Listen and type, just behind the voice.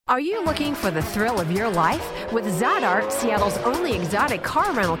Are you looking for the thrill of your life? With Zadart, Seattle's only exotic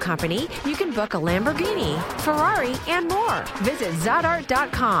car rental company, you can book a Lamborghini, Ferrari, and more. Visit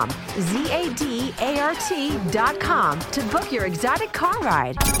Zadart.com, ZADART.com to book your exotic car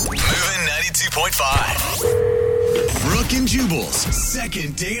ride. Moving 92.5. Brooke and Jubal's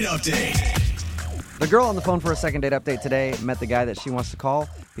second date update. The girl on the phone for a second date update today met the guy that she wants to call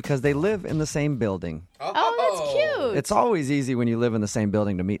because they live in the same building. Oh, that's cute. It's always easy when you live in the same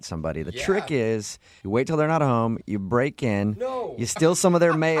building to meet somebody. The trick is you wait till they're not home, you break in, you steal some of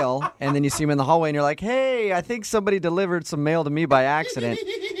their mail, and then you see them in the hallway and you're like, hey, I think somebody delivered some mail to me by accident.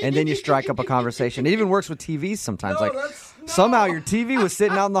 And then you strike up a conversation. It even works with TVs sometimes. Somehow your TV was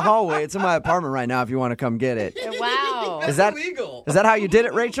sitting out in the hallway. It's in my apartment right now if you want to come get it. Wow. Is that illegal? Is that how you did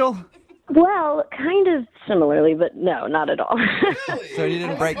it, Rachel? Well, kind of similarly, but no, not at all. So you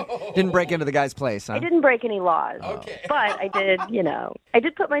didn't break into the guy's place, huh? I didn't break any laws, but I did, I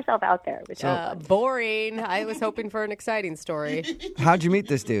did put myself out there. Which boring. I was hoping for an exciting story. How'd you meet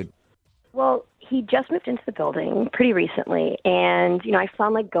this dude? Well, he just moved into the building pretty recently, and, I saw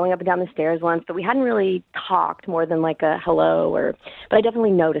him, going up and down the stairs once, but we hadn't really talked more than, a hello, but I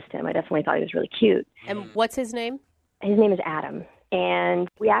definitely noticed him. I definitely thought he was really cute. And what's his name? His name is Adam. And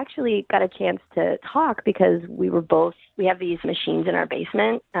we actually got a chance to talk because we have these machines in our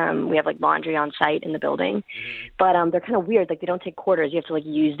basement. We have laundry on site in the building, but they're kind of weird. They don't take quarters. You have to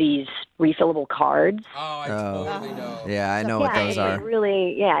use these refillable cards. Oh, I totally know. Yeah, I know what those are.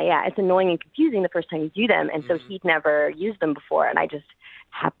 Really, it's annoying and confusing the first time you do them. And so he'd never used them before. And I just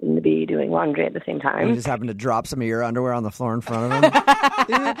happened to be doing laundry at the same time. You just happened to drop some of your underwear on the floor in front of him.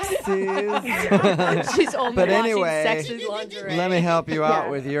 Oopsies. She's only But washing anyway, sexy lingerie. let me help you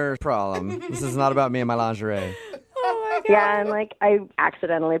out with your problem. This is not about me and my lingerie. Oh my God. Yeah, and I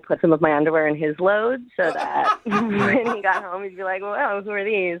accidentally put some of my underwear in his load so that when he got home, he'd be like, "Well, who are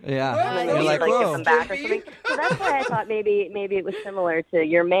these?" Yeah, And then you're he'd like, give whoa. them back or something. So that's why I thought maybe it was similar to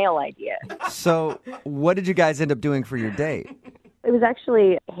your mail idea. So what did you guys end up doing for your date? It was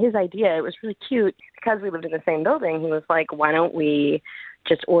actually his idea. It was really cute. Because we lived in the same building, he was like, why don't we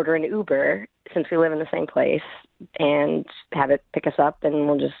just order an Uber since we live in the same place and have it pick us up and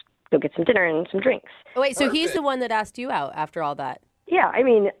we'll just go get some dinner and some drinks. Oh, wait, so he's the one that asked you out after all that? Yeah,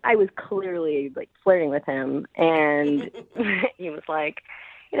 I was clearly flirting with him and he was like,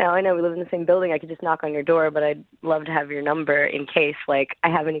 I know we live in the same building. I could just knock on your door, but I'd love to have your number in case, I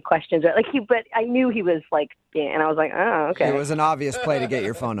have any questions. But I knew he was and I was like, oh, okay. It was an obvious play to get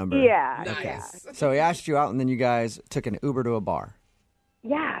your phone number. Yeah. Nice. Yeah. So he asked you out, and then you guys took an Uber to a bar.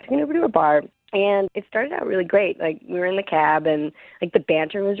 Yeah, I went over to a bar, and it started out really great. We were in the cab, and, the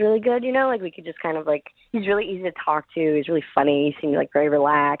banter was really good, we could just kind of, he's really easy to talk to. He's really funny. He seemed, very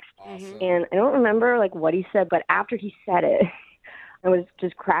relaxed. Awesome. And I don't remember, what he said, but after he said it, I was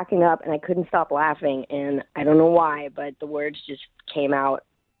just cracking up, and I couldn't stop laughing, and I don't know why, but the words just came out,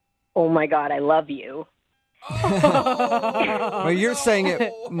 "Oh, my God, I love you." Well, you're saying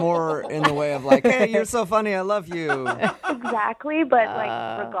it more in the way of hey, you're so funny, I love you. Exactly, but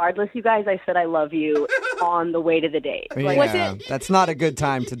regardless, you guys, I said I love you on the way to the date. Yeah, that's not a good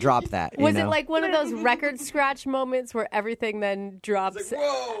time to drop that. Was it one of those record scratch moments where everything then drops?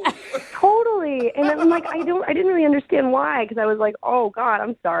 Whoa. Totally, and I'm I didn't really understand why, because I was like, oh God,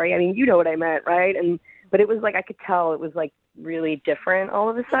 I'm sorry. You know what I meant, right? But it was I could tell it was really different all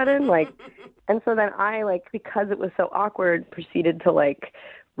of a sudden, and so then I because it was so awkward, proceeded to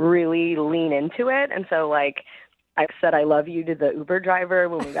really lean into it, and so I said I love you to the Uber driver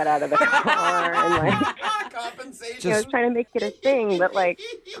when we got out of the car, and Compensation. I was trying to make it a thing, but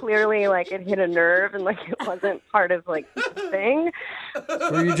clearly it hit a nerve, and it wasn't part of the thing.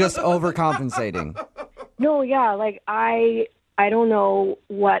 Were you just overcompensating? No, yeah, I don't know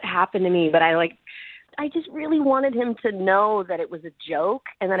what happened to me, but I just really wanted him to know that it was a joke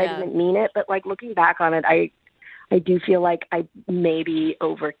and that I didn't mean it. But looking back on it, I do feel I maybe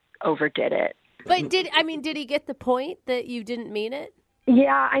overdid it. But did he get the point that you didn't mean it?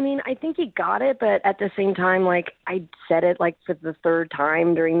 Yeah, I think he got it, but at the same time, I said it for the third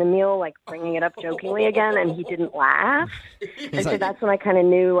time during the meal, bringing it up jokingly again, and he didn't laugh. And so that's when I kind of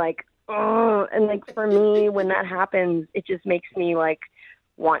knew, oh, and for me, when that happens, it just makes me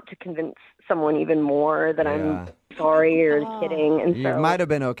want to convince someone even more that I'm sorry or kidding. And You might have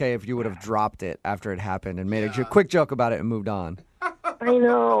been okay if you would have dropped it after it happened and made a quick joke about it and moved on. I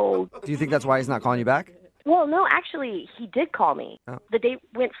know. Do you think that's why he's not calling you back? Well, no, actually, he did call me. Oh. The date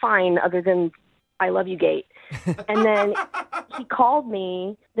went fine other than I love you gate. And then he called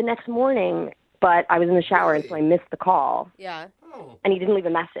me the next morning, but I was in the shower, and so I missed the call. Yeah. And he didn't leave a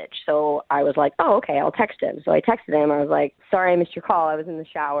message. So I was like, oh, okay, I'll text him. So I texted him. I was like, sorry I missed your call. I was in the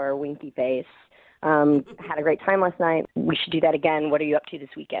shower, winky face. Had a great time last night. We should do that again. What are you up to this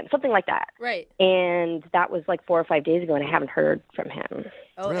weekend? Something like that. Right. And that was like 4 or 5 days ago, and I haven't heard from him.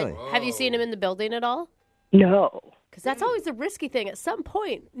 Oh, Really? and have you seen him in the building at all? No. Because that's always a risky thing. At some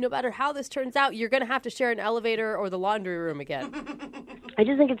point, no matter how this turns out, you're going to have to share an elevator or the laundry room again. I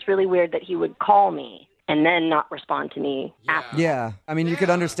just think it's really weird that he would call me and then not respond to me after. Yeah. I mean, you could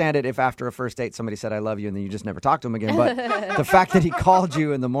understand it if after a first date somebody said, I love you, and then you just never talked to him again. But the fact that he called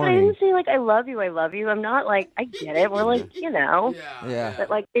you in the I morning. didn't say, like, I love you. I'm not like, I get it. We're like, Yeah. But,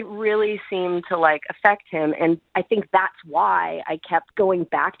 like, it really seemed to, like, affect him. And I think that's why I kept going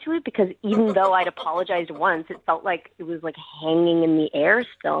back to it, because even though I'd apologized once, it felt like it was, like, hanging in the air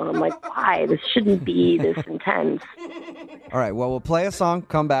still. And I'm like, why? This shouldn't be this intense. All right. Well, we'll play a song,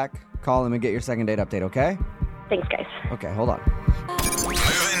 come back, call him, and get your second date update, okay? Thanks, guys. Okay, hold on. Moving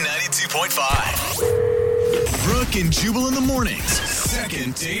 92.5. Brooke and Jubal in the mornings.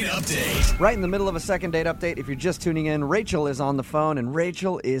 Second date update. Right in the middle of a second date update, if you're just tuning in, Rachel is on the phone, and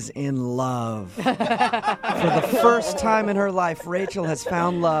Rachel is in love. For the first time in her life, Rachel has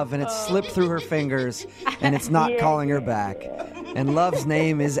found love, and it's slipped through her fingers, and it's not calling her back. And love's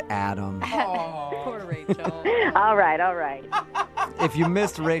name is Adam. Poor Rachel. All right. If you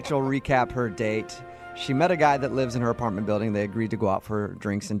missed Rachel recap her date, she met a guy that lives in her apartment building. They agreed to go out for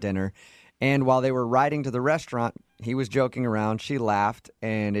drinks and dinner. And while they were riding to the restaurant, he was joking around. She laughed,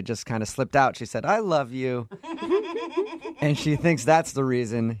 and it just kind of slipped out. She said, I love you. And she thinks that's the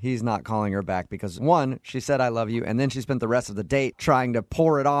reason he's not calling her back because, one, she said, I love you, and then she spent the rest of the date trying to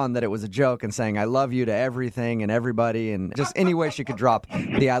pour it on that it was a joke and saying, I love you to everything and everybody, and just any way she could drop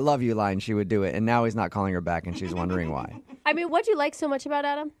the I love you line, she would do it. And now he's not calling her back, and she's wondering why. I mean, what'd you like so much about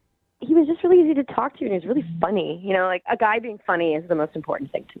Adam? He was just really easy to talk to, and he was really funny. You know, like, a guy being funny is the most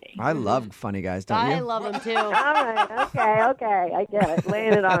important thing to me. I love funny guys, don't you? I love him too. All right, okay, I get it.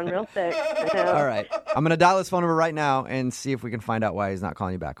 Laying it on real thick. All right. I'm going to dial his phone number right now and see if we can find out why he's not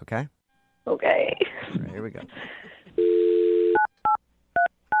calling you back, okay? Okay. All right, here we go.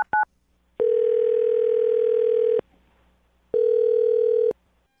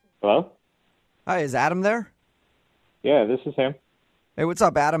 Hello? Hi, is Adam there? Yeah, this is him. Hey, what's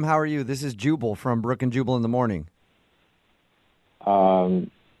up, Adam? How are you? This is Jubal from Brooke and Jubal in the Morning.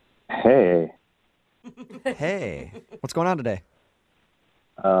 Hey. Hey, what's going on today?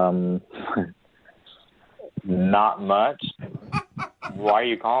 Not much. Why are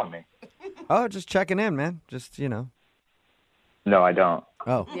you calling me? Oh, just checking in, man. Just, No, I don't.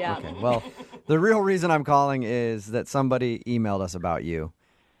 Oh, Yeah. okay. Well, the real reason I'm calling is that somebody emailed us about you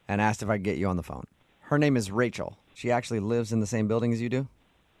and asked if I could get you on the phone. Her name is Rachel. She actually lives in the same building as you do.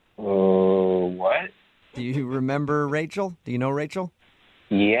 What? Do you remember Rachel? Do you know Rachel?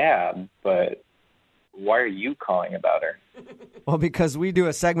 Yeah, but why are you calling about her? Well, because we do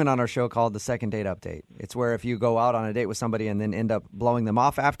a segment on our show called The Second Date Update. It's where if you go out on a date with somebody and then end up blowing them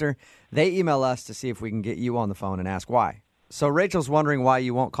off after, they email us to see if we can get you on the phone and ask why. So Rachel's wondering why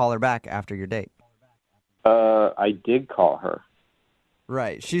you won't call her back after your date. I did call her.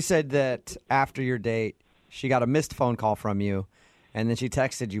 Right. She said that after your date, she got a missed phone call from you, and then she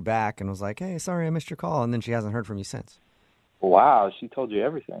texted you back and was like, hey, sorry, I missed your call, and then she hasn't heard from you since. Wow, she told you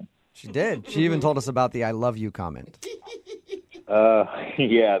everything. She did. She even told us about the I love you comment.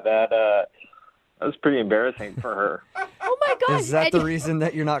 Yeah, that was pretty embarrassing for her. Oh my gosh. Is that And the reason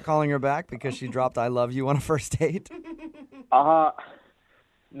that you're not calling her back? Because she dropped I love you on a first date?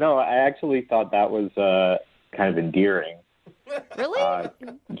 No, I actually thought that was kind of endearing. Really?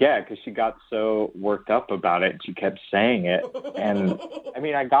 Yeah, because she got so worked up about it. She kept saying it. And, I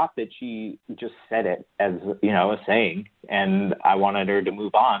mean, I got that she just said it as, a saying. And I wanted her to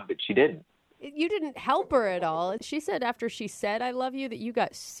move on, but she didn't. You didn't help her at all. She said after she said I love you that you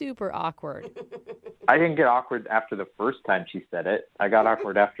got super awkward. I didn't get awkward after the first time she said it. I got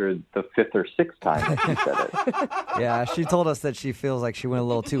awkward after the fifth or sixth time that she said it. Yeah, she told us that she feels like she went a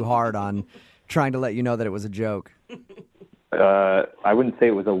little too hard on trying to let you know that it was a joke. I wouldn't say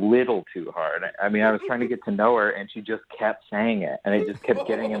it was a little too hard. I mean, I was trying to get to know her, and she just kept saying it, and it just kept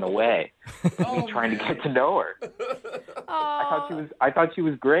getting in the way of me trying to get to know her. I thought she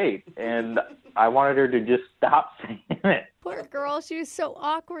was great, and I wanted her to just stop saying it. Poor girl, she was so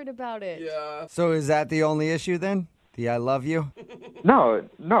awkward about it. Yeah. So is that the only issue then? The I love you? No,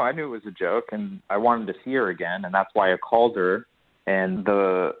 I knew it was a joke, and I wanted to see her again, and that's why I called her. And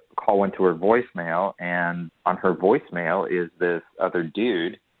the call went to her voicemail, and on her voicemail is this other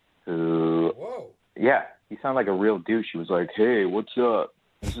dude who, yeah, he sounded like a real douche. He was like, hey, what's up?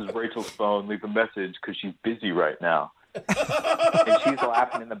 This is Rachel's phone. Leave a message because she's busy right now. And she's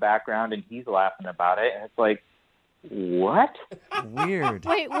laughing in the background, and he's laughing about it. And it's like, what? Weird.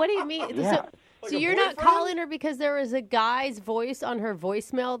 Wait, what do you mean? Yeah. So you're not calling her because there was a guy's voice on her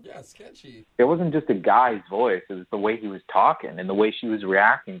voicemail? Yeah, sketchy. It wasn't just a guy's voice. It was the way he was talking and the way she was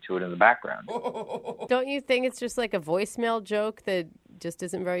reacting to it in the background. Don't you think it's just like a voicemail joke that just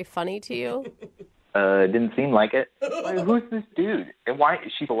isn't very funny to you? It didn't seem like it. Like, who's this dude? And why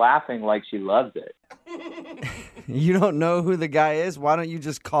she's laughing like she loves it? You don't know who the guy is? Why don't you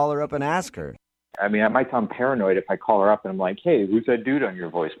just call her up and ask her? I mean, I might sound paranoid if I call her up and I'm like, hey, who's that dude on your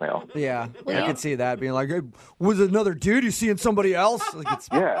voicemail? Yeah, Well, I you- could see that being like, hey, was it another dude? You seeing somebody else? Like it's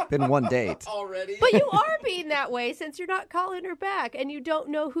Yeah. been one date. Already? But you are being that way since you're not calling her back and you don't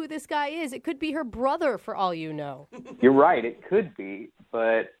know who this guy is. It could be her brother for all you know. You're right. It could be,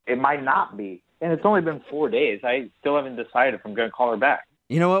 but it might not be. And it's only been 4 days. I still haven't decided if I'm going to call her back.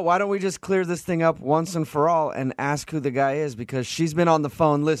 You know what? Why don't we just clear this thing up once and for all and ask who the guy is? Because she's been on the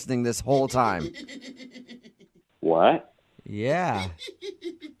phone listening this whole time. What? Yeah.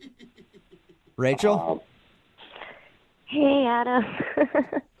 Rachel? Hey, Adam.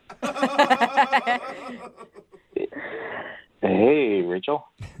 Hey, Rachel.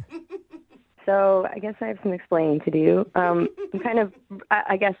 So I guess I have some explaining to do. I'm kind of,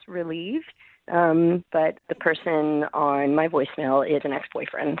 I guess, relieved. But the person on my voicemail is an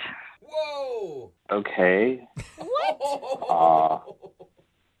ex-boyfriend. Whoa! Okay. What?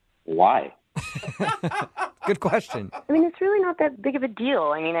 Why? Good question. I mean, it's really not that big of a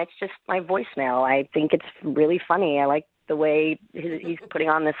deal. I mean, it's just my voicemail. I think it's really funny. I like the way he's putting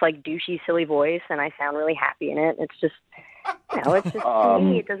on this, like, douchey, silly voice, and I sound really happy in it. It's just, it's just, to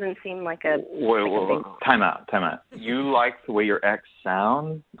me, it doesn't seem like a... Wait. Time out. You like the way your ex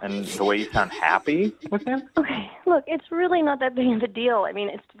sounds and the way you sound happy with him? Okay, look, it's really not that big of a deal. I mean,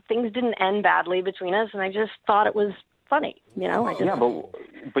 things didn't end badly between us, and I just thought it was funny. You know, I just... Yeah,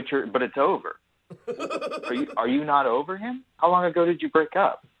 but it's over. Are you not over him? How long ago did you break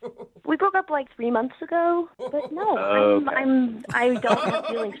up? We broke up like 3 months ago, but no, Okay. I don't have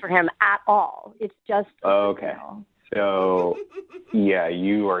feelings for him at all. It's just... Okay. So, yeah,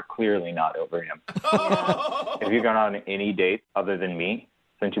 you are clearly not over him. Have you gone on any dates other than me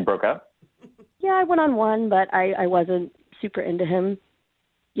since you broke up? Yeah, I went on one, but I wasn't super into him.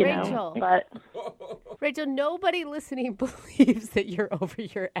 You Rachel. know, but Rachel, nobody listening believes that you're over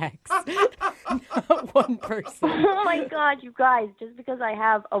your ex. Not one person. oh my God, you guys! Just because I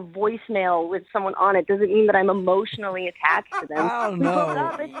have a voicemail with someone on it doesn't mean that I'm emotionally attached to them. I don't We broke know.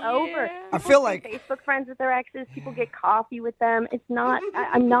 up. It's over. I feel like Facebook friends with their exes. People get coffee with them. It's not.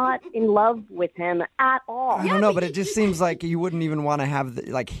 I'm not in love with him at all. I don't know, but it just seems like you wouldn't even want to have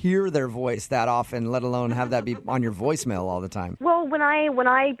hear their voice that often, let alone have that be on your voicemail all the time. Well, when I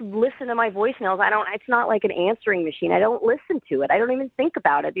listen to my voicemails, it's not like an answering machine. I don't listen to it. I don't even think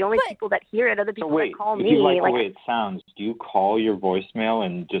about it. The only people that hear it are the So people wait, that call if me. you like the way it sounds, do you call your voicemail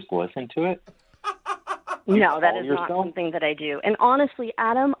and just listen to it? No, that call is not yourself? something that I do. And honestly,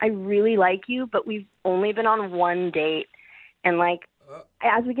 Adam, I really like you, but we've only been on one date. And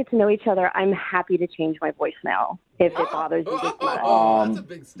as we get to know each other, I'm happy to change my voicemail if it bothers you this much. That's a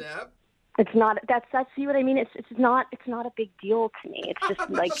big step. It's not. That's see what I mean. It's not a big deal to me. It's just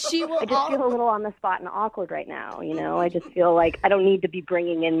like She will I just feel a little on the spot and awkward right now. You know, I just feel like I don't need to be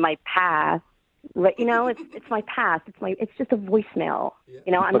bringing in my past. But, you know, it's my past. It's just a voicemail.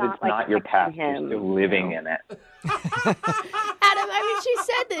 You know, I'm But not it's not your texting past. him. You're still living in it. Adam, I mean, she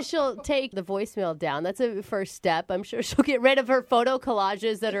said that she'll take the voicemail down. That's a first step. I'm sure she'll get rid of her photo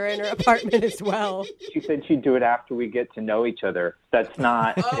collages that are in her apartment as well. She said she'd do it after we get to know each other. That's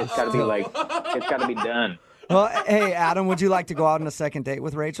not. It's got to be it's got to be done. Well, hey, Adam, would you like to go out on a second date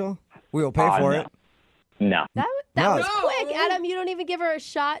with Rachel? We will pay for no. it. No. That No. was quick, Adam. You don't even give her a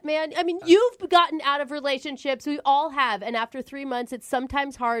shot, man. I mean, you've gotten out of relationships. We all have. And after 3 months, it's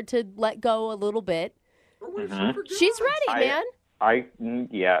sometimes hard to let go a little bit. She's ready, man.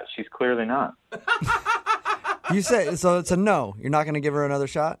 Yeah, she's clearly not. You say so. It's a no. You're not going to give her another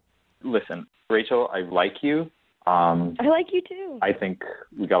shot. Listen, Rachel, I like you. I like you too. I think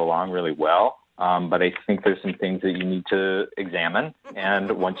we got along really well. But I think there's some things that you need to examine.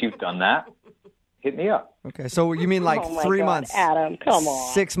 And once you've done that, hit me up. Okay, so you mean like Oh my 3 God, months? Adam, come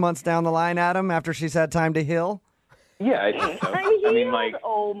on. 6 months down the line, Adam, after she's had time to heal? Yeah, I think so. I mean, like,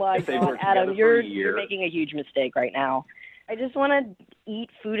 oh my if they've God, worked Adam, together for a you're year- making a huge mistake right now. I just want to eat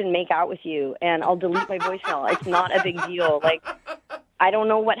food and make out with you, and I'll delete my voicemail. It's not a big deal. Like, I don't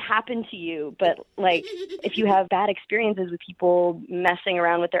know what happened to you, but like if you have bad experiences with people messing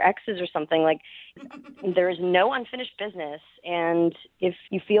around with their exes or something, like there is no unfinished business. And if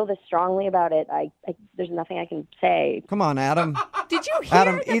you feel this strongly about it, there's nothing I can say. Come on, Adam. Did you hear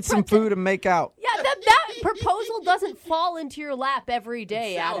Adam, eat some food and make out. Yeah, that proposal doesn't fall into your lap every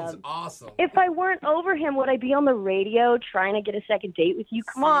day, Adam. Sounds awesome. If I weren't over him, would I be on the radio trying to get a second date with you?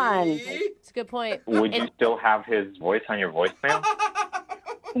 Come on. It's a good point. Would you still have his voice on your voicemail?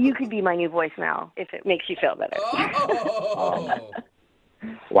 You could be my new voicemail if it makes you feel better. Oh.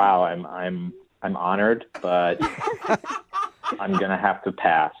 Wow, I'm honored, but I'm gonna have to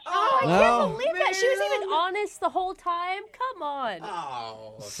pass. Oh, I can't believe that. She was even honest the whole time. Come on.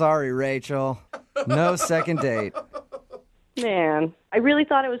 Oh. Sorry, Rachel. No second date. Man, I really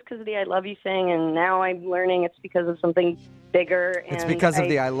thought it was because of the I love you thing, and now I'm learning it's because of something bigger. And It's because of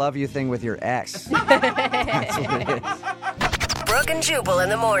the I love you thing with your ex. That's what it is. Brooke and Jubal in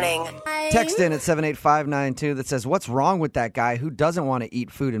the morning. Text in at 78592 that says, what's wrong with that guy who doesn't want to eat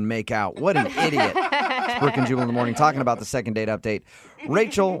food and make out? What an idiot. It's Brooke and Jubal in the morning talking about the second date update.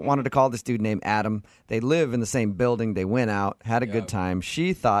 Rachel wanted to call this dude named Adam. They live in the same building. They went out, had a good time.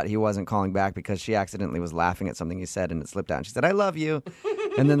 She thought he wasn't calling back because she accidentally was laughing at something he said and it slipped out. She said, I love you.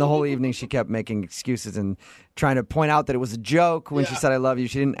 And then the whole evening she kept making excuses and trying to point out that it was a joke when she said I love you.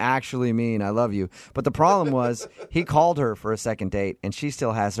 She didn't actually mean I love you. But the problem was he called her for a second date and she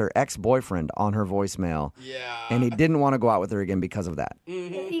still has her ex-boyfriend on her voicemail. Yeah. And he didn't want to go out with her again because of that.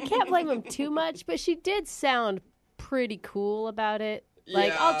 You can't blame him too much, but she did sound pretty cool about it.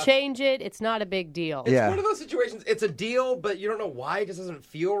 Like, I'll change it. It's not a big deal. It's one of those situations. It's a deal, but you don't know why. It just doesn't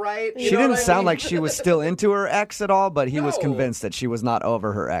feel right. She didn't sound like she was still into her ex at all, but he was convinced that she was not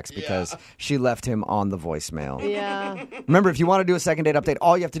over her ex because she left him on the voicemail. Yeah. Remember, if you want to do a second date update,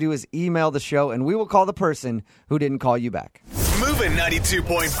 all you have to do is email the show, and we will call the person who didn't call you back. Moving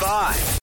 92.5.